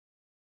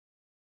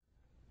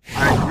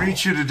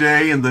greet you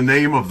today in the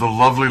name of the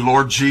lovely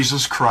Lord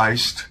Jesus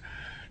Christ,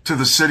 to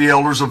the city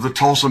elders of the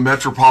Tulsa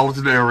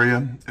metropolitan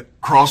area,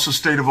 across the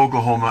state of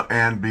Oklahoma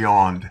and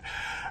beyond.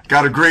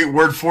 Got a great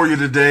word for you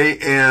today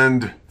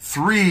and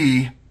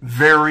 3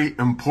 very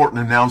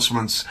important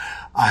announcements.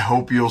 I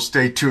hope you'll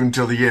stay tuned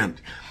till the end.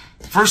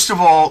 First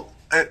of all,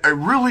 a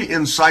really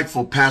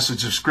insightful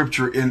passage of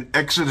scripture in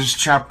Exodus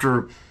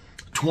chapter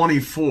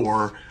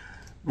 24,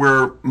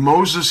 where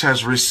Moses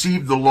has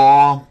received the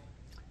law.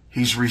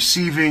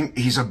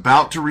 He's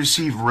about to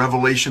receive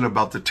revelation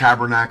about the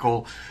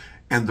tabernacle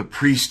and the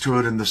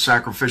priesthood and the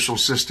sacrificial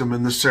system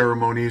and the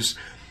ceremonies.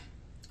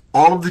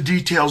 All of the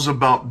details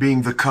about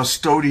being the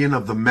custodian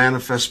of the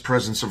manifest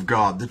presence of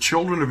God. The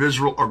children of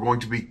Israel are going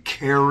to be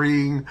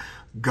carrying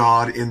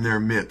God in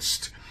their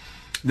midst.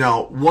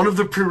 Now, one of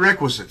the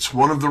prerequisites,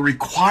 one of the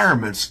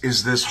requirements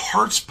is this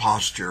heart's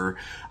posture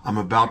I'm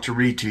about to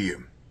read to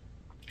you.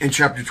 In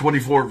chapter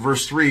 24,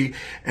 verse 3,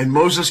 and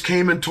Moses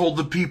came and told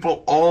the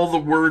people all the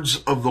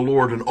words of the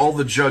Lord and all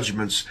the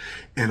judgments,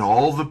 and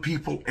all the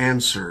people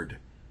answered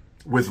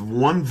with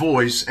one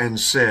voice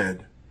and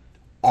said,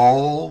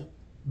 all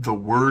the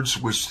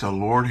words which the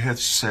Lord hath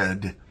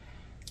said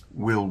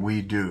will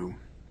we do.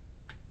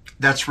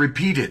 That's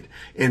repeated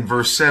in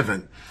verse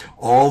 7.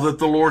 All that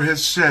the Lord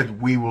has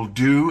said we will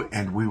do,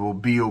 and we will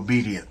be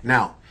obedient.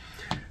 Now,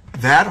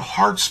 that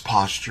heart's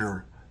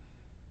posture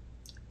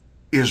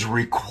is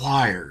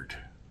required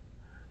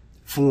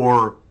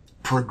for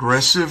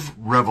progressive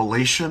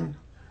revelation,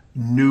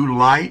 new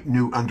light,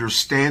 new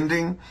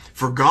understanding.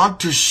 For God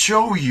to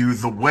show you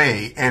the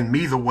way and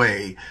me the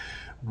way,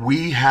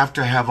 we have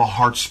to have a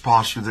heart's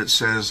posture that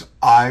says,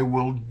 I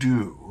will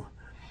do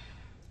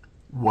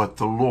what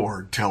the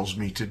Lord tells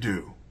me to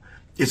do.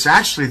 It's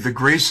actually the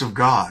grace of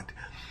God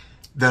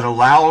that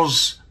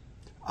allows,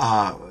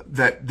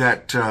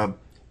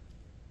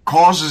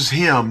 causes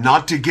him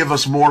not to give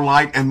us more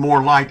light and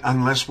more light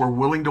unless we're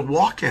willing to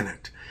walk in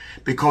it.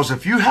 Because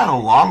if you had a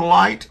lot of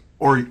light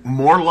or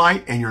more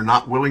light and you're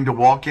not willing to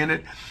walk in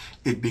it,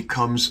 it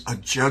becomes a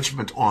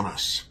judgment on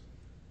us.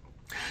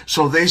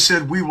 So they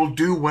said, we will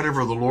do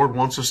whatever the Lord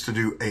wants us to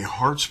do, a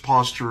heart's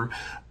posture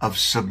of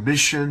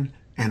submission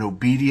and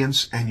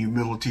obedience and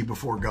humility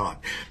before God.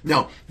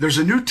 Now, there's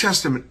a New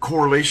Testament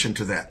correlation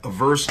to that, a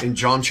verse in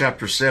John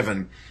chapter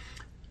 7.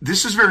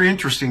 This is very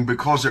interesting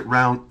because it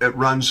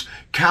runs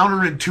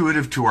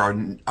counterintuitive to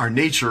our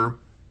nature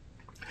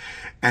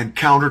and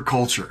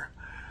counterculture.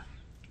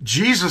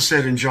 Jesus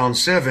said in John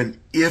 7,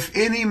 if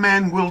any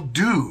man will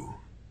do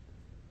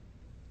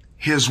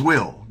his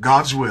will,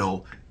 God's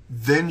will,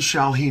 then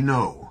shall he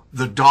know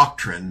the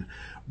doctrine,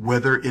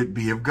 whether it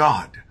be of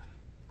God.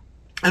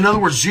 In other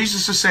words,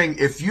 Jesus is saying,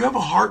 if you have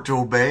a heart to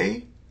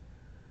obey,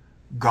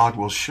 God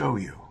will show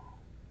you.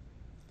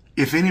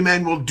 If any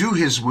man will do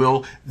his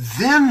will,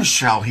 then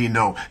shall he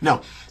know.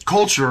 Now,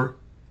 culture,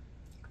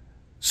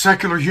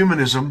 secular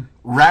humanism,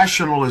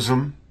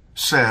 rationalism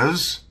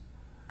says,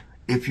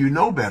 if you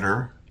know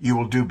better, you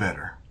will do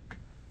better.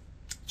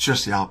 It's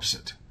just the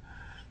opposite.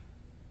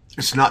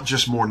 It's not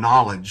just more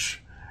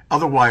knowledge.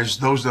 Otherwise,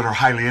 those that are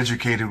highly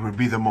educated would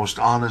be the most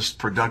honest,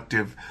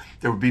 productive.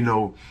 There would be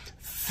no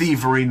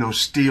thievery, no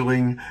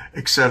stealing,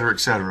 etc.,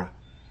 etc.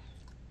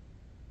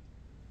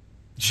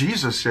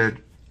 Jesus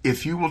said,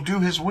 if you will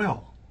do his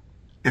will,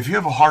 if you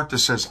have a heart that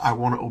says, I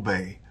want to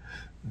obey,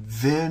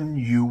 then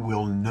you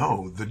will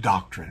know the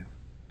doctrine,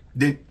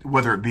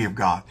 whether it be of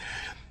God.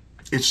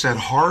 It's that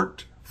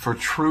heart for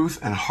truth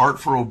and heart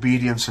for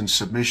obedience and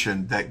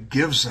submission that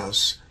gives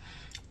us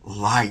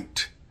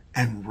light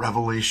and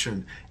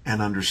revelation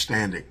and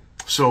understanding.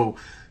 So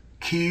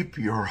keep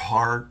your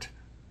heart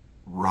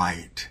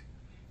right.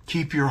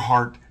 Keep your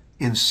heart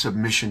in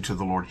submission to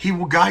the Lord. He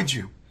will guide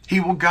you. He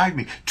will guide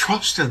me.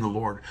 Trust in the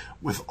Lord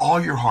with all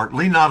your heart.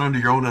 Lean not unto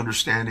your own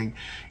understanding.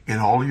 In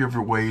all of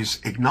your ways,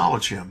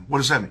 acknowledge him. What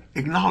does that mean?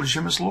 Acknowledge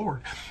him as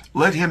Lord.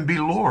 Let him be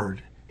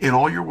Lord in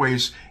all your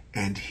ways,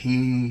 and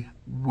he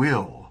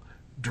will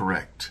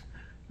direct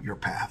your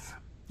path.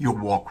 You'll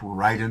walk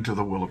right into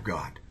the will of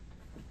God.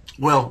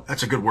 Well,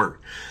 that's a good word.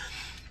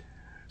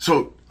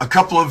 So a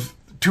couple of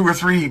 2 or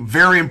 3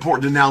 very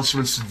important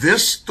announcements.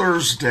 This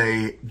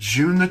Thursday,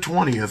 June the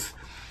 20th,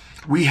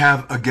 we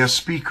have a guest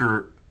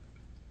speaker,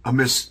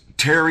 Miss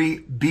Terry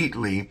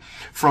Beatley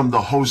from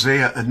the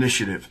Hosea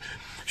Initiative.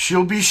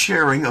 She'll be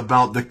sharing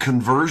about the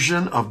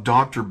conversion of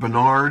Dr.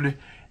 Bernard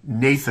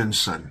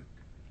Nathanson.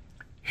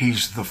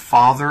 He's the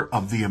father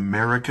of the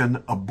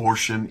American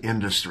abortion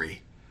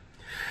industry.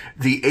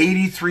 The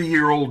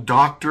 83-year-old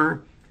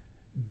doctor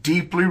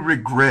deeply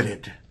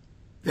regretted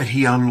that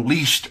he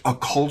unleashed a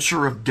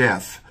culture of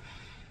death.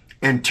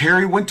 And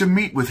Terry went to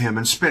meet with him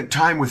and spent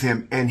time with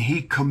him, and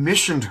he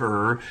commissioned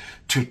her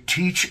to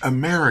teach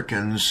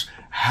Americans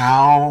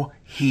how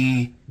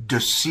he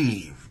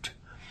deceived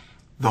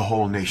the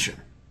whole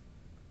nation,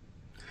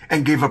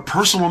 and gave a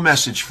personal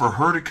message for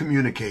her to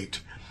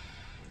communicate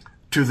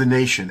to the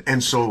nation.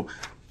 And so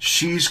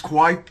she's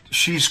quite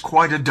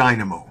a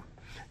dynamo.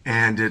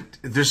 And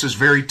this is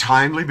very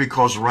timely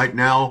because right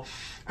now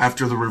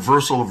After the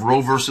reversal of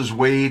Roe versus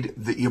Wade,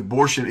 the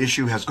abortion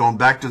issue has gone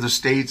back to the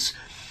states,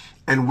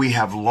 and we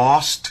have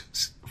lost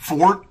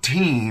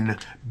 14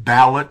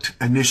 ballot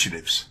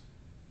initiatives.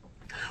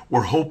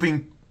 We're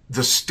hoping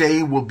the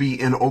stay will be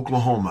in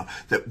Oklahoma,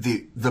 that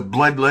the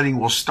bloodletting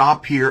will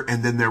stop here,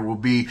 and then there will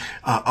be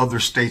other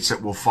states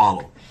that will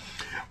follow.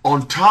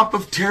 On top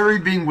of Terry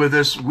being with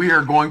us, we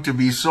are going to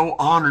be so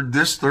honored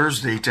this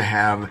Thursday to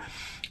have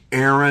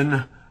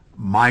Aaron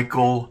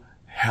Michael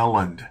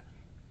Helland.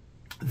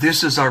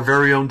 This is our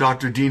very own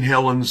Dr. Dean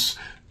Helland's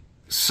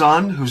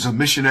son, who's a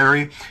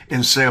missionary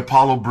in Sao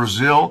Paulo,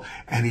 Brazil,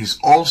 and he's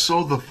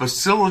also the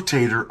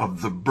facilitator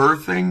of the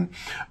birthing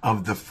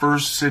of the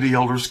first City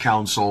Elders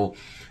Council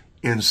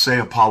in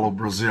Sao Paulo,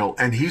 Brazil.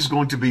 And he's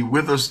going to be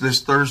with us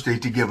this Thursday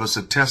to give us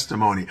a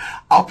testimony.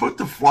 I'll put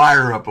the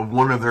flyer up of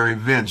one of their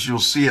events. You'll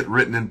see it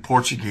written in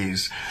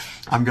Portuguese.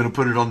 I'm going to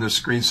put it on the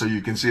screen so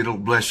you can see it. It'll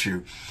bless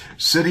you.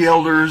 City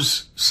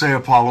Elders, Sao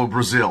Paulo,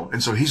 Brazil.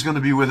 And so he's going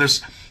to be with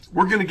us.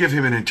 We're going to give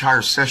him an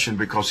entire session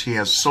because he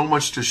has so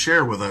much to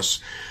share with us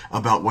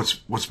about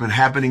what's been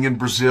happening in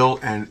Brazil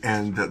and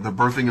the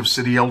birthing of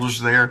city elders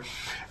there.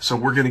 So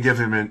we're going to give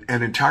him an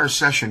entire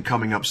session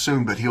coming up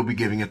soon, but he'll be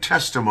giving a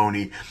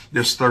testimony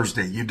this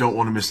Thursday. You don't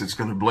want to miss it. It's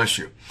going to bless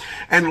you.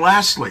 And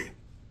lastly,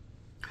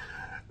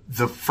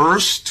 the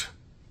second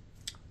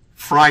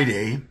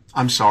Friday,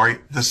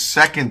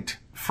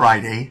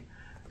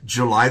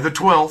 July the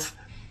 12th,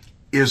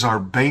 is our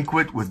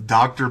banquet with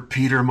Dr.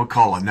 Peter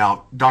McCullough.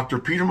 Now, Dr.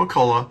 Peter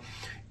McCullough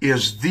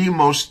is the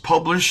most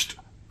published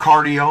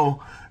cardio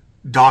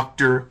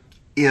doctor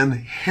in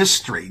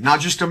history, not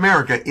just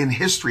America, in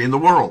history, in the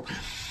world.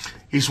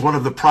 He's one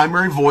of the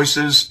primary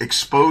voices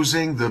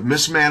exposing the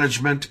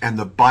mismanagement and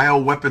the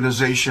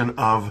bioweaponization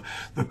of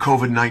the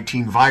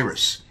COVID-19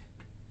 virus.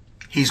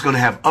 He's going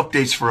to have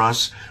updates for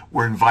us.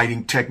 We're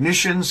inviting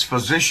technicians,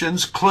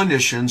 physicians,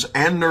 clinicians,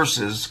 and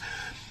nurses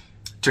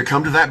to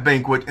come to that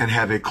banquet and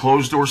have a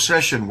closed-door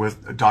session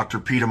with Dr.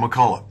 Peter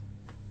McCullough.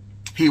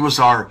 He was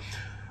our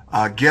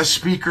guest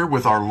speaker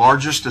with our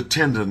largest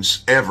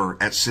attendance ever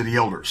at City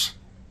Elders.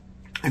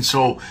 And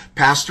so,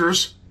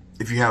 pastors,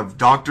 if you have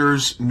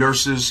doctors,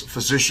 nurses,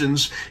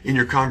 physicians in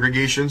your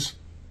congregations,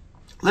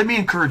 let me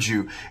encourage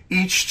you,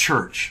 each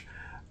church,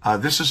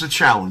 this is a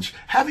challenge,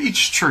 have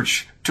each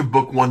church to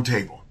book one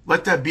table.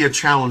 Let that be a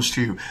challenge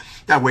to you.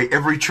 That way,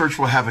 every church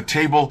will have a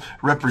table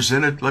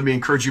represented. Let me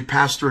encourage you,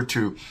 pastor,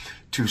 to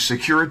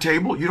secure a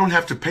table. You don't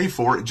have to pay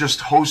for it.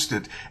 Just host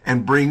it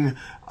and bring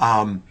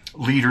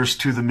leaders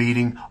to the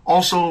meeting.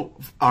 Also,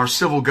 our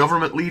civil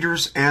government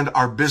leaders and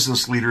our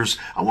business leaders,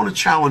 I want to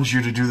challenge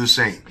you to do the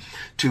same.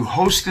 To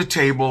host a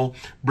table,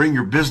 bring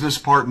your business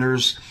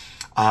partners,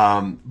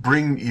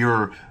 bring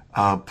your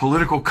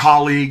political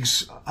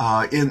colleagues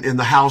in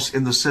the House,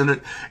 in the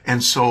Senate.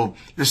 And so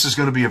this is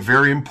going to be a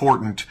very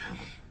important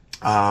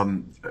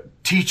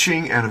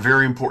teaching and a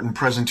very important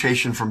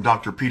presentation from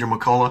Dr. Peter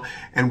McCullough.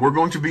 And we're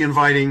going to be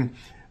inviting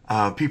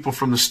people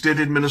from the Stitt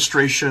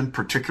administration,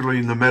 particularly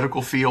in the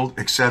medical field,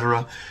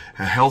 etc.,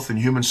 health and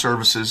human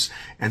services.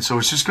 And so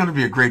it's just going to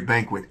be a great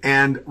banquet.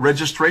 And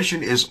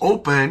registration is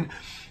open.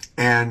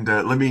 And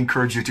let me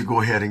encourage you to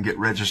go ahead and get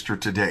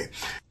registered today.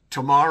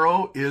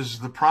 Tomorrow is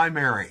the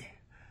primary.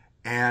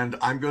 And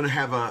I'm going to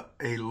have a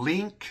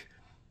link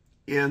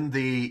in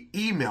the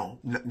email,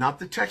 not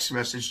the text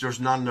message. There's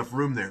not enough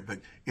room there. But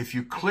if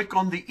you click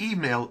on the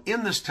email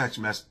in this text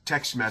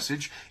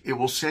message, it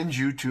will send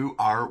you to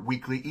our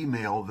weekly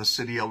email, the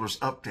City Elders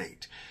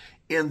Update.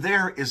 And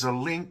there is a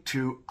link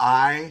to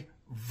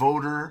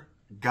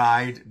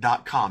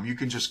iVoterGuide.com. You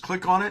can just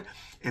click on it,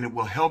 and it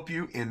will help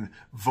you in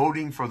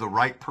voting for the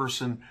right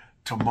person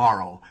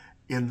tomorrow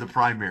in the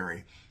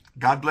primary.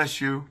 God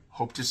bless you.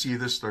 Hope to see you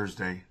this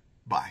Thursday.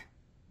 Bye.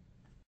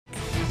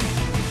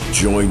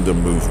 Join the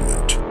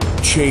movement.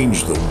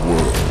 Change the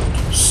world.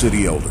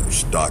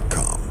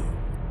 CityElders.com.